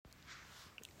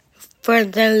For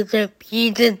those of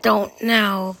you that don't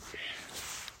know,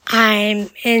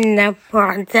 I'm in the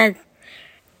process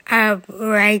of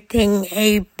writing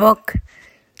a book.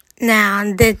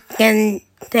 Now, this can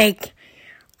take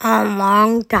a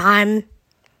long time.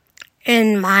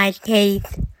 In my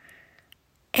case,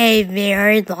 a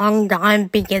very long time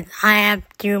because I have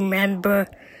to remember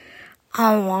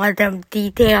a lot of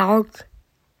details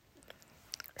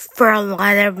for a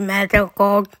lot of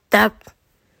medical stuff.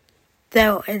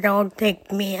 So it'll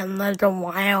take me a little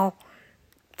while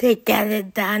to get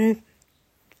it done.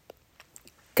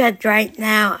 Because right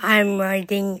now I'm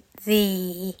writing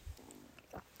the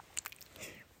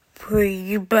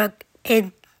pre-book.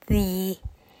 It's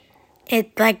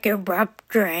like a rough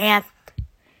draft.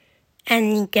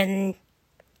 And you can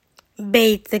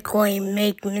basically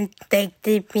make mistakes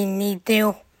if you need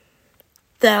to.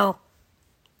 So,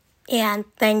 and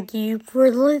thank you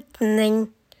for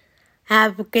listening.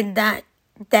 Have a good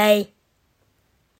day.